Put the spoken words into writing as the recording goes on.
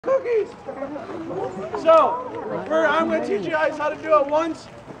Cookies! So, I'm going to teach you guys how to do it once,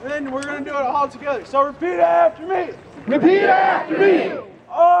 and then we're going to do it all together. So repeat after me. Repeat after me.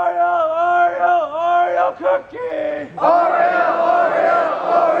 Oreo, Oreo, Oreo cookie. Oreo, Oreo,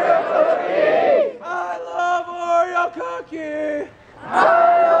 Oreo cookie. I love Oreo cookie. I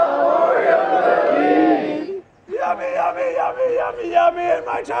love Oreo cookie. Yummy, yummy, yummy, yummy, yummy in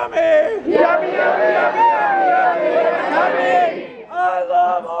my tummy. Yummy, yummy, yummy, yummy, yummy in my tummy. I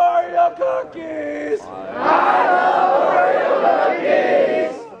love Oreo cookies. I love Oreo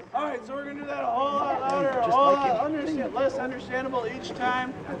cookies. All right, so we're going to do that a whole lot louder, a whole lot less understandable each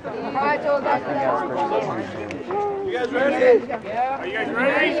time. I told that. You guys ready? Yeah. Are you guys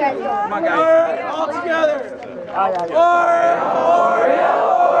ready? Come on, guys. All right, all together. Oreo,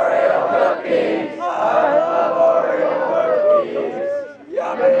 Oreo cookies. I love Oreo cookies.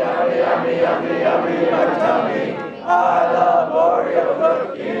 Yummy, yummy, yummy, yummy, yummy in my tummy. I love Oreo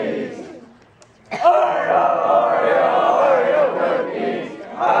cookies. Oreo, Oreo, Oreo cookies.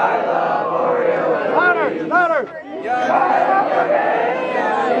 I love Oreo cookies. Louder, louder. Yummy, yummy,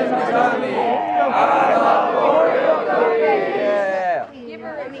 yummy in my tummy. I love Oreo cookies. Yeah. Give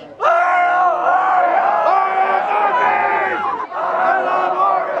her a me. Oreo, Oreo, Oreo cookies. I love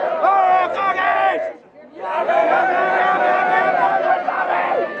Oreo cookies. Yummy, yummy, yummy, yummy in my tummy.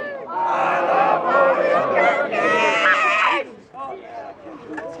 I love Oreo cookies.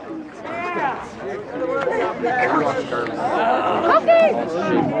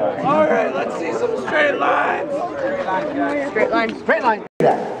 All right, let's see some straight lines. Straight line. Straight line.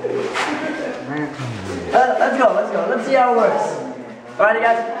 Let's go. Let's see how it works. All right, you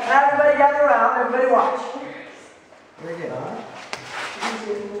guys. Everybody gather around. Everybody watch. Very good.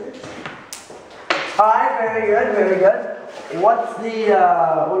 All right, very good, very good. What's the,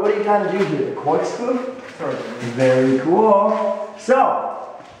 what do you kind of do here? The corkscrew? Very cool. So,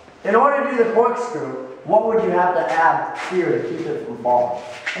 in order to do the corkscrew, what would you have to add here to keep it from falling?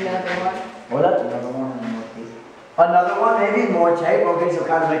 Another one. What that's another one? Another one, maybe more tape. Okay, so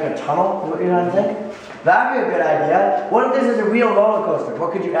kind of make a tunnel. You know what I'm thinking? That'd be a good idea. What if this is a real roller coaster?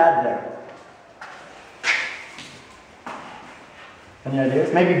 What could you add there? Any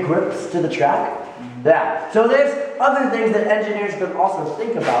ideas? Maybe grips to the track? Yeah. So there's other things that engineers could also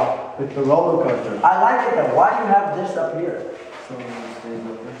think about with the roller coaster. I like it though. Why do you have this up here? So it stays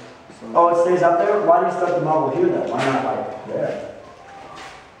up there. Oh, it stays up there? Why do you start the marble here then? Why not like there?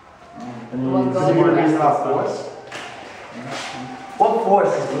 Does it give a reason about force? What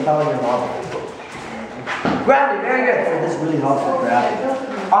force is propelling your marble? Gravity, very good. So this really helps with gravity.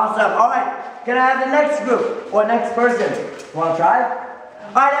 Awesome. All right. Can I have the next group or next person? Want to try?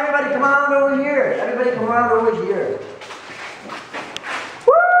 All right, everybody come on over here. Everybody come on over here.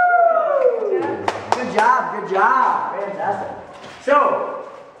 Woo! Good job, good job. Fantastic. So,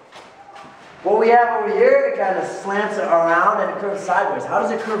 what we have over here, it kind of slants it around and it curves sideways. How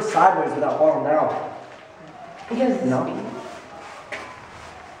does it curve sideways without falling down? Because of the No. speed.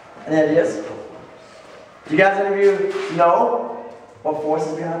 Any ideas? Do you guys, any of you know what force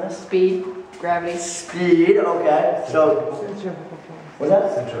is behind this? Speed, gravity. Speed, okay. So, what's that?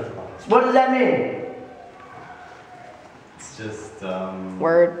 What does that mean? It's just,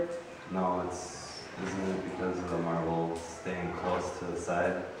 Word. no, isn't it because of the marble staying close to the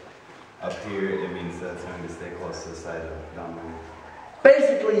side? Up here, it means that it's going to stay close to the side of down there.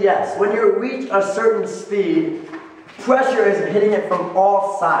 Basically, yes. When you reach a certain speed, pressure is hitting it from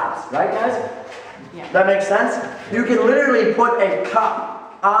all sides. Right, guys? Yeah. That makes sense? You can literally put a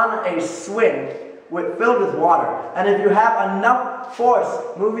cup on a swing filled with water. And if you have enough force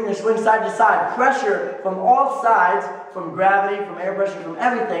moving the swing side to side, pressure from all sides, from gravity, from air pressure, from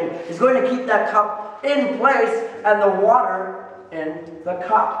everything, is going to keep that cup in place and the water in the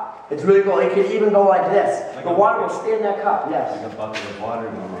cup. It's really cool. It can even go like this. Like The water will stay in that cup, yes. Like a bucket of water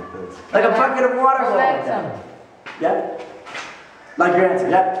going like this. Like a bucket of water going like that. Momentum. Yeah? Like your answer,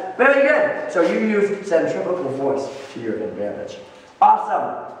 yeah? Very good. So you use centrifugal force to your advantage.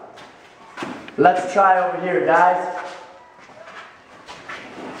 Awesome. Let's try over here, guys.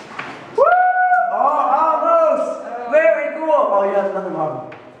 Woo! Oh, almost! Very cool. Oh, you have another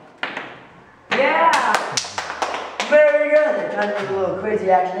marble. Yeah. Very good. Kind of a little crazy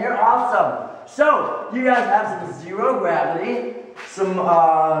action here. Awesome. So, you guys have some zero gravity, some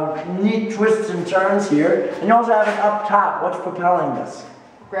neat twists and turns here, and you also have it up top. What's propelling this?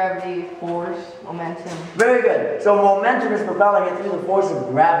 Gravity, force, momentum. Very good. So momentum is propelling it through the force of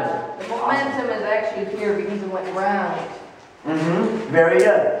gravity. The momentum is actually here because it went round. Very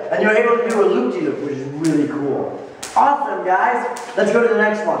good. And you're able to do a loop-de-loop, which is really cool. Awesome, guys. Let's go to the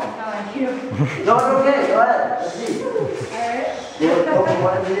next one. Thank you. No, it's okay. Go ahead. Let's see. Alright. We'll go from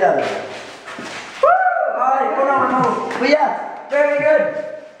one to the other. Woo! Alright, hold on. But yes, very good.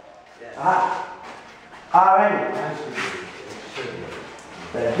 Alright.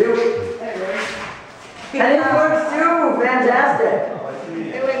 Thank you. And it works too! Fantastic!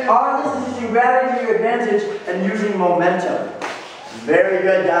 All this is using gravity to your advantage and using momentum. Very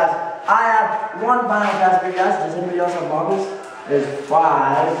good, guys. I have one final task for you guys. Does anybody else have marbles? There's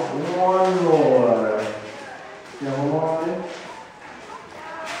 5. One more. You know, one more?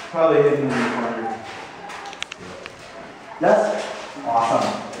 Probably hidden in the corner. Yes? Awesome.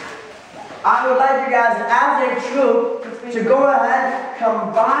 I would like you guys, as a troop, to go ahead,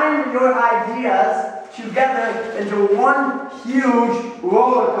 combine your ideas together into one huge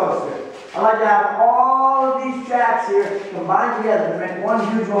roller coaster. I'd like to have all of these tracks here combined together to make one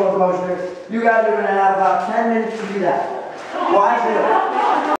huge roller coaster. You guys are going to have about 10 minutes to do that. Why do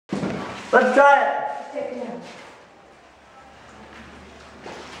it? Let's try it.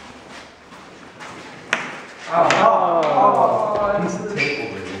 Piece of tape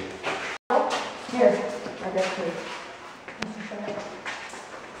over here. Here, I guess please.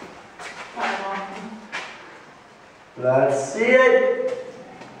 Let's see it.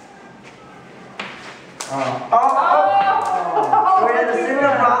 We had a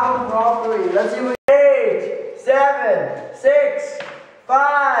similar problem for all 3. Let's see what